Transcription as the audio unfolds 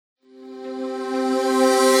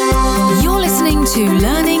to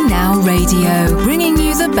Learning Now Radio, bringing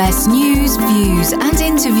you the best news, views and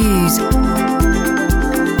interviews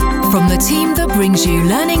from the team that brings you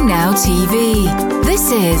Learning Now TV.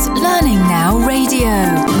 This is Learning Now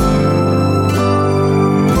Radio.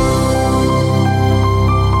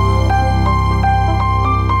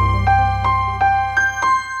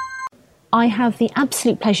 I have the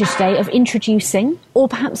absolute pleasure today of introducing, or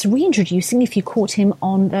perhaps reintroducing if you caught him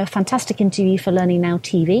on the fantastic interview for Learning Now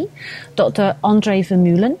TV, Dr. Andre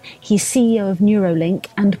Vermeulen. He's CEO of Neuralink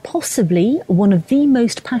and possibly one of the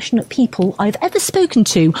most passionate people I've ever spoken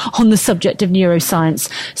to on the subject of neuroscience.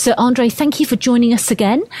 So Andre, thank you for joining us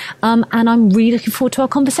again, and I'm really looking forward to our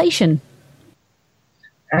conversation.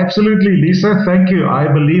 Absolutely, Lisa. Thank you. I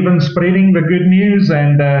believe in spreading the good news,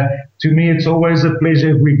 and to me, it's always a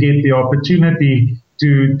pleasure if we get the opportunity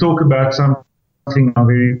to talk about something I'm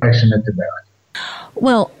very passionate about.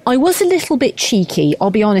 Well, I was a little bit cheeky, I'll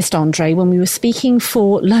be honest, Andre, when we were speaking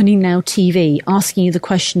for Learning Now TV, asking you the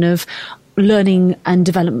question of learning and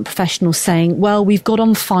development professionals saying, well, we've got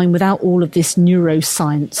on fine without all of this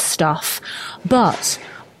neuroscience stuff, but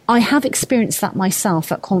I have experienced that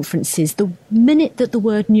myself at conferences. The minute that the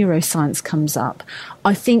word neuroscience comes up,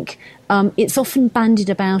 I think it's often bandied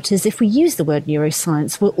about as if we use the word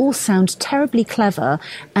neuroscience, we'll all sound terribly clever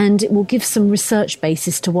and it will give some research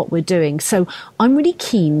basis to what we're doing. So I'm really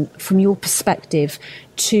keen, from your perspective,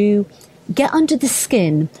 to get under the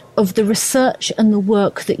skin of the research and the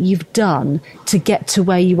work that you've done to get to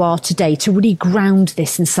where you are today, to really ground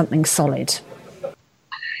this in something solid.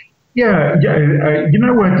 Yeah. You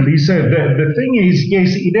know what, Lisa? The thing is,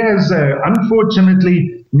 yes, it has,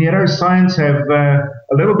 unfortunately, neuroscience have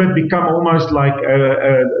a little bit become almost like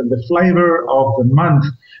the flavor of the month.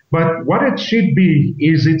 But what it should be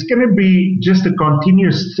is it's going to be just a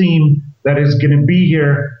continuous theme that is going to be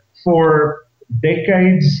here for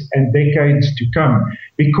decades and decades to come.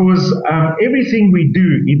 Because everything we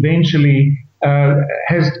do eventually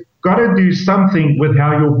has got to do something with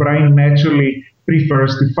how your brain naturally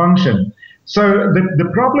prefers to function. So the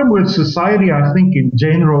problem with society, I think, in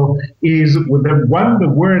general, is with the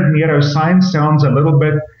word neuroscience sounds a little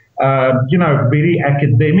bit, very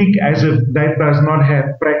academic, as if that does not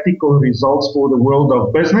have practical results for the world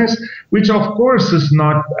of business, which of course is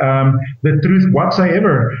not the truth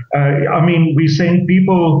whatsoever. We send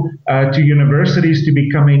people to universities to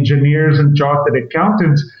become engineers and chartered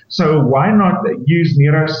accountants. So why not use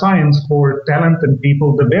neuroscience for talent and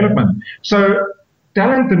people development? So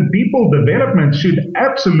talent and people development should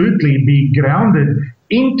absolutely be grounded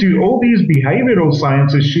into all these behavioral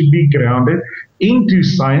sciences, should be grounded into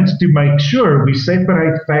science to make sure we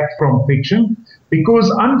separate fact from fiction, because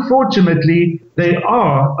unfortunately there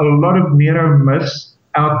are a lot of neuro myths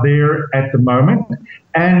out there at the moment,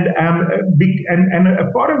 and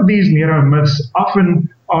a part of these neuro myths often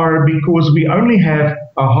are because we only have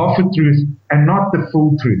a half a truth and not the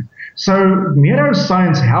full truth. So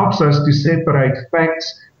neuroscience helps us to separate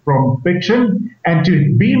facts from fiction and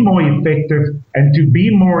to be more effective and to be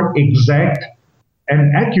more exact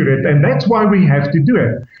and accurate, and that's why we have to do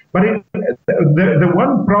it. But the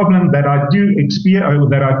one problem that I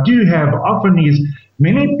do have often is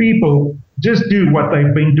many people just do what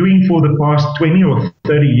they've been doing for the past 20 or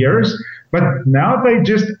 30 years, but now they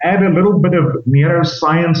just add a little bit of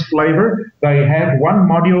neuroscience flavor. They have one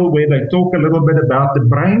module where they talk a little bit about the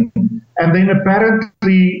brain, and then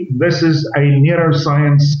apparently this is a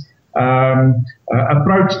neuroscience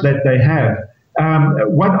approach that they have.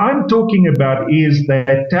 What I'm talking about is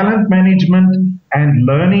that talent management and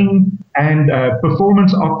learning and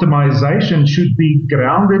performance optimization should be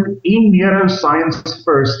grounded in neuroscience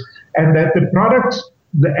first, and that the products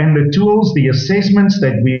and the tools, the assessments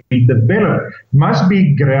that we develop must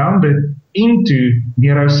be grounded into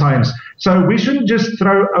neuroscience. So we shouldn't just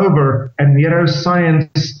throw over a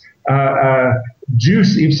neuroscience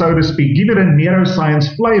juice, if so to speak, give it a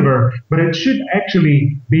neuroscience flavor, but it should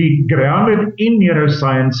actually be grounded in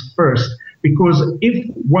neuroscience first. Because if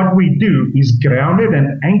what we do is grounded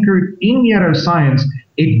and anchored in neuroscience,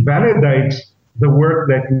 it validates the work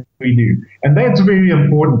that we do. And that's very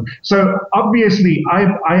important. So obviously, I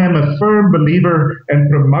am a firm believer and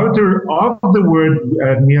promoter of the word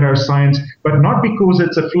neuroscience, but not because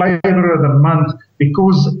it's a flavor of the month,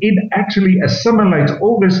 because it actually assimilates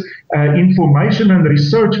all this information and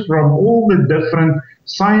research from all the different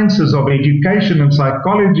sciences of education and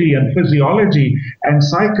psychology and physiology and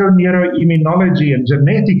psychoneuroimmunology and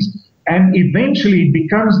genetics, and eventually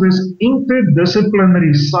becomes this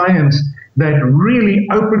interdisciplinary science that really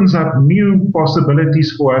opens up new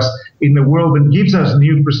possibilities for us in the world and gives us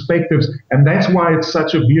new perspectives. And that's why it's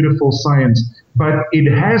such a beautiful science. but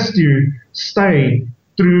it has to stay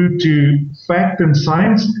true to fact and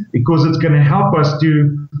science, because it's going to help us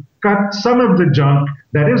to cut some of the junk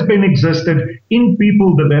that has been existed in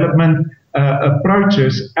people development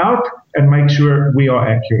approaches out and make sure we are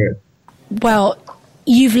accurate. Well,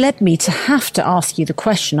 you've led me to have to ask you the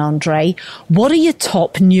question, Andre. What are your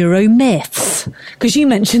top neuromyths? Because you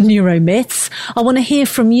mentioned neuromyths. I want to hear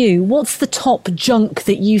from you. What's the top junk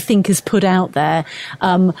that you think is put out there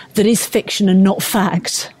that is fiction and not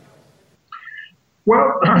fact?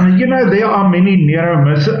 Well, there are many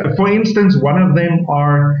neuromyths. For instance, one of them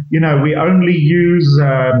are, we only use,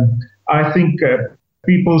 I think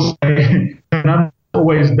people say, not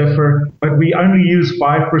always differ, but we only use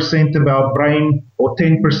 5% of our brain or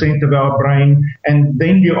 10% of our brain. And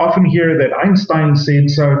then you often hear that Einstein said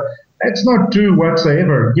so. That's not true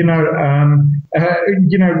whatsoever.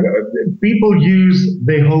 People use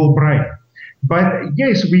their whole brain. But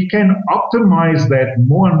yes, we can optimize that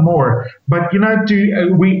more and more. But,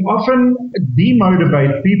 we often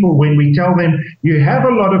demotivate people when we tell them you have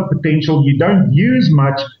a lot of potential, you don't use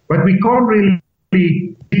much, but we can't really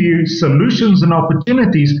give you solutions and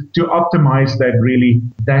opportunities to optimize that really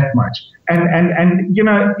that much. And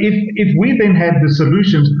if we then had the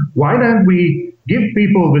solutions, why don't we give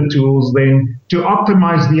people the tools then to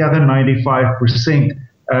optimize the other 95%?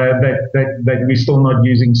 That we're still not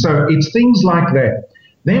using. So it's things like that.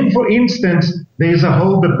 Then, for instance, there's a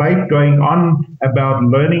whole debate going on about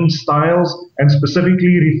learning styles, and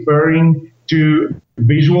specifically referring to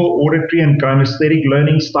visual, auditory, and kinesthetic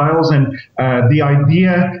learning styles. And the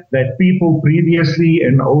idea that people previously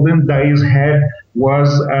in olden days had was,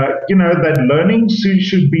 that learning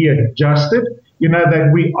should be adjusted.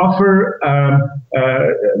 That we offer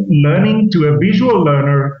learning to a visual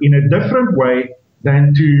learner in a different way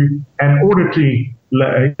than to an auditory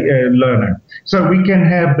learner. So we can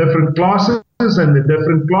have different classes, and the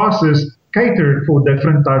different classes catered for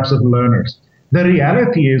different types of learners. The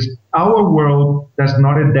reality is our world does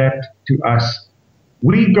not adapt to us.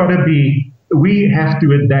 We have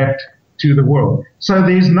to adapt to the world. So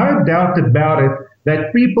there's no doubt about it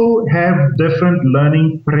that people have different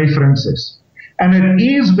learning preferences. And it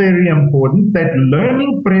is very important that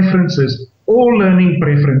all learning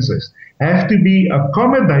preferences, have to be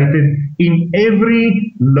accommodated in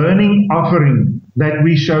every learning offering that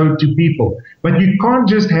we show to people. But you can't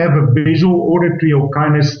just have a visual, auditory, or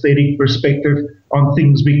kinesthetic perspective on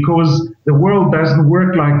things, because the world doesn't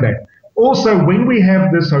work like that. Also, when we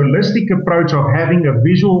have this holistic approach of having a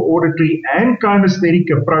visual, auditory, and kinesthetic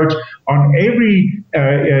approach on every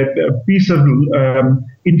piece of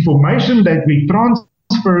information that we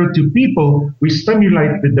transfer to people, we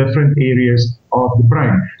stimulate the different areas of the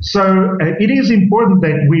brain. So it is important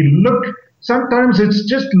that we look. Sometimes it's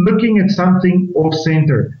just looking at something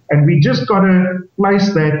off-center, and we just got to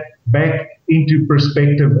place that back into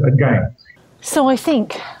perspective again. So I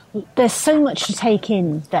think there's so much to take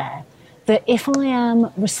in there, that if I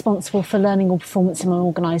am responsible for learning or performance in my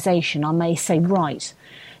organisation, I may say, right,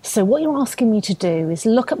 so what you're asking me to do is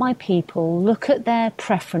look at my people, look at their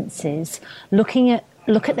preferences, look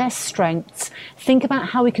at their strengths, think about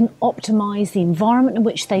how we can optimise the environment in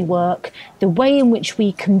which they work, the way in which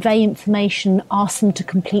we convey information, ask them to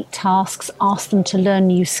complete tasks, ask them to learn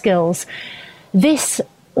new skills. This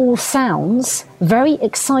all sounds very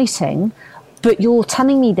exciting, but you're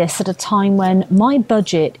telling me this at a time when my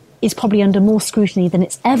budget is probably under more scrutiny than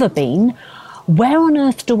it's ever been. Where on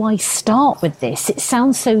earth do I start with this? It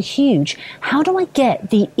sounds so huge. How do I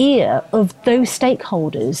get the ear of those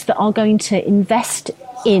stakeholders that are going to invest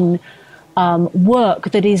in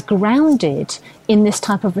work that is grounded in this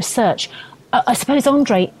type of research? I suppose,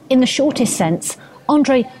 Andre, in the shortest sense,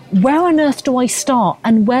 Andre, where on earth do I start,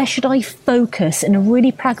 and where should I focus in a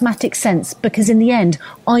really pragmatic sense? Because in the end,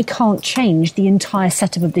 I can't change the entire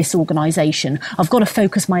setup of this organisation. I've got to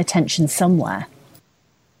focus my attention somewhere.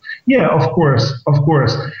 Yeah, of course.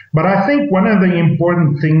 But I think one of the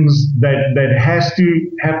important things that has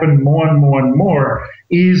to happen more and more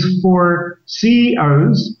is for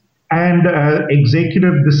CEOs and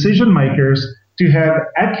executive decision makers to have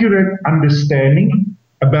accurate understanding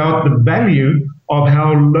about the value of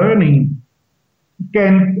how learning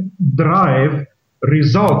can drive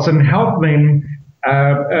results and help them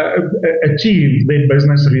achieve their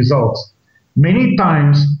business results. Many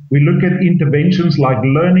times we look at interventions like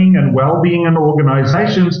learning and well-being in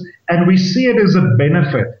organizations, and we see it as a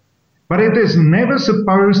benefit. But it is never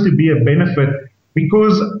supposed to be a benefit,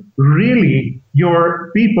 because really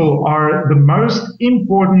your people are the most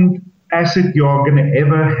important asset you're going to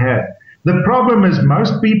ever have. The problem is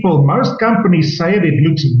most companies say it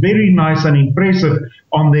looks very nice and impressive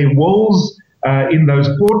on their walls in those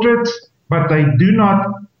portraits, but they do not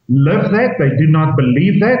live that, they do not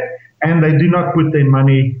believe that, and they do not put their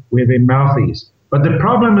money where their mouth is. But the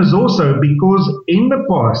problem is also because in the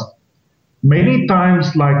past, many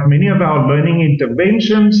times, like many of our learning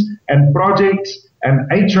interventions and projects and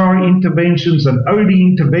HR interventions and OD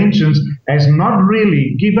interventions has not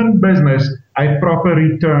really given business a proper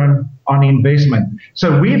return on investment.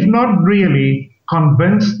 So we've not really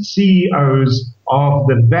convinced CEOs of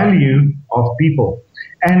the value of people.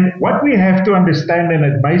 And what we have to understand, and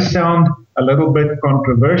it may sound a little bit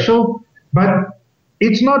controversial, but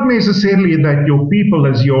it's not necessarily that your people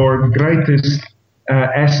is your greatest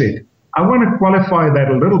asset. I want to qualify that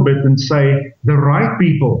a little bit and say the right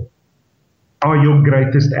people are your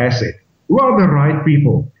greatest asset. Who are the right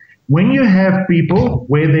people? When you have people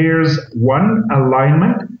where there's one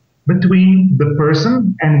alignment between the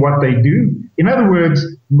person and what they do, in other words,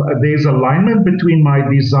 there's alignment between my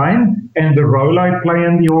design and the role I play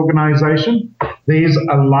in the organization. There's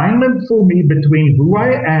alignment for me between who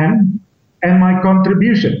I am and my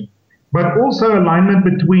contribution, but also alignment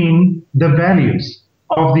between the values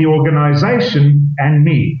of the organization and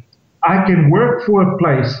me. I can work for a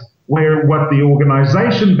place where what the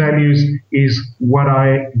organization values is what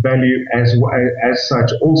I value as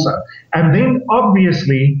such also. And then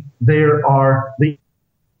obviously there are the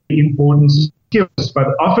important skills, but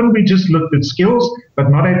often we just look at skills, but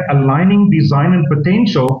not at aligning design and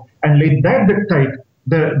potential, and let that dictate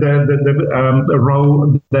the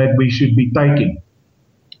role that we should be taking.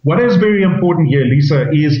 What is very important here, Lisa,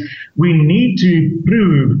 is we need to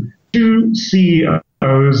prove to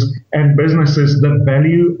CEOs and businesses the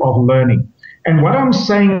value of learning. And what I'm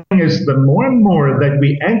saying is the more and more that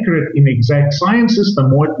we anchor it in exact sciences, the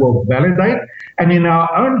more it will validate. And in our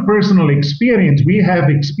own personal experience, we have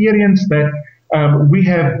experienced that we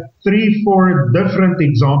have 3-4 different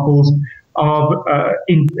examples of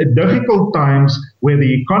in difficult times where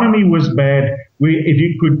the economy was bad, if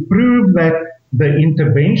you could prove that the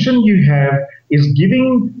intervention you have is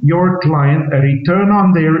giving your client a return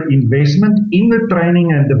on their investment in the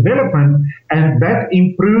training and development, and that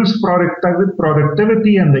improves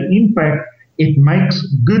productivity and the impact, it makes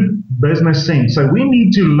good business sense. So we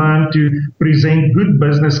need to learn to present good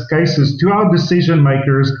business cases to our decision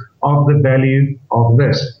makers of the value of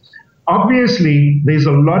this. Obviously, there's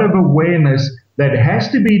a lot of awareness that has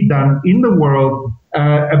to be done in the world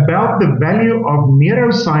about the value of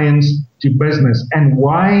neuroscience to business and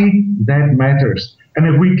why that matters. And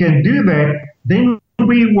if we can do that, then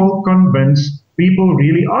we will convince people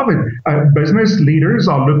really of it. Business leaders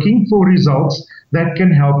are looking for results that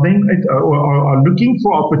can help them, or are looking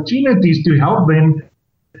for opportunities to help them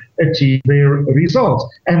achieve their results.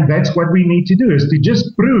 And that's what we need to do, is to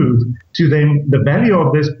just prove to them the value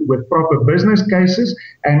of this with proper business cases,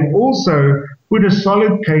 and also put a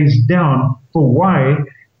solid case down for why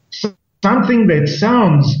something that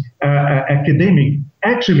sounds academic,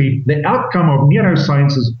 actually the outcome of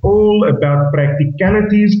neuroscience is all about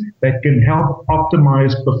practicalities that can help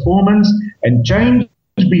optimize performance and change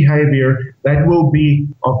behavior that will be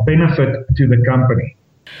of benefit to the company.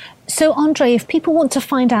 So, Andre, if people want to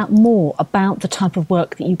find out more about the type of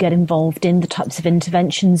work that you get involved in, the types of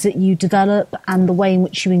interventions that you develop, and the way in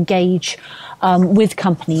which you engage with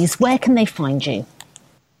companies, where can they find you?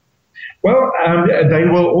 Well, they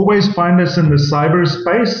will always find us in the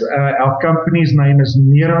cyberspace. Our company's name is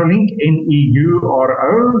Neurolink,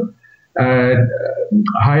 Neuro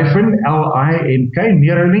hyphen LINK,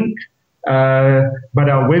 Neurolink. But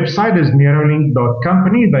our website is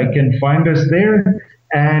neurolink.company. They can find us there.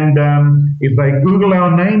 And if they Google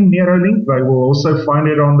our name, Neurolink, they will also find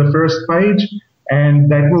it on the first page. And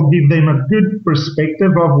that will give them a good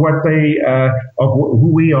perspective of what of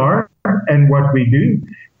who we are and what we do.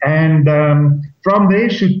 And from there,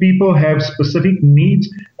 should people have specific needs,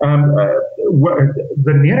 the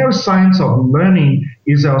neuroscience of learning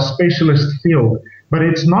is our specialist field. But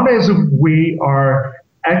it's not as if we are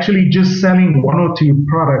actually just selling 1 or 2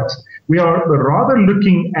 products. We are rather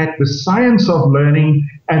looking at the science of learning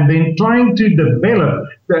and then trying to develop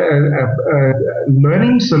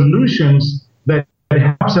learning solutions that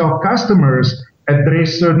helps our customers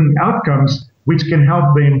address certain outcomes which can help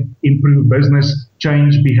them improve business,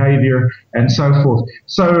 change behavior, and so forth.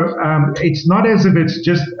 So it's not as if it's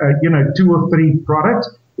just 2 or 3 products.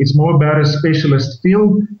 It's more about a specialist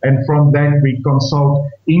field, and from that we consult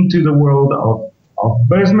into the world of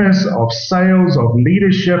business, of sales, of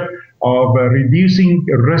leadership, of reducing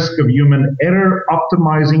risk of human error,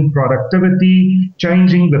 optimizing productivity,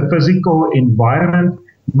 changing the physical environment,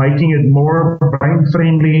 making it more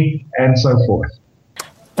brain-friendly, and so forth.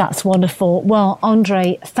 That's wonderful. Well,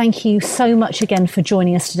 Andre, thank you so much again for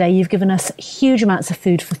joining us today. You've given us huge amounts of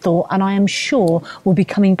food for thought, and I am sure we'll be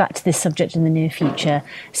coming back to this subject in the near future.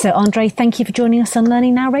 So, Andre, thank you for joining us on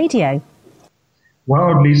Learning Now Radio.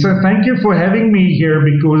 Well, Lisa, thank you for having me here,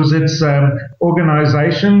 because it's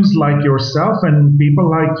organizations like yourself and people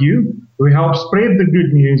like you who help spread the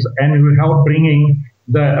good news and who help bringing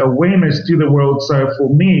the awareness to the world. So for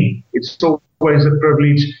me, it's always a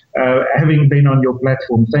privilege having been on your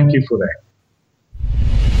platform. Thank you for that.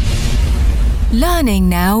 Learning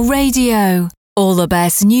Now Radio. All the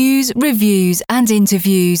best news, reviews and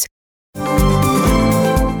interviews.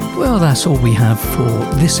 Well, that's all we have for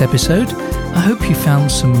this episode. I hope you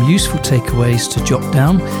found some useful takeaways to jot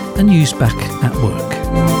down and use back at work.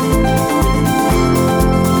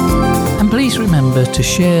 And please remember to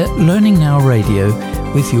share Learning Now Radio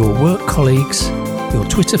with your work colleagues, your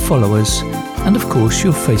Twitter followers, and of course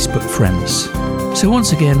your Facebook friends. So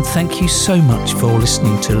once again, thank you so much for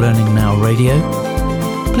listening to Learning Now Radio.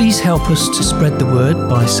 Please help us to spread the word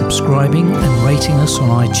by subscribing and rating us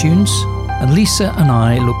on iTunes. And Lisa and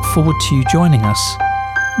I look forward to you joining us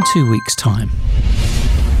in 2 weeks' time.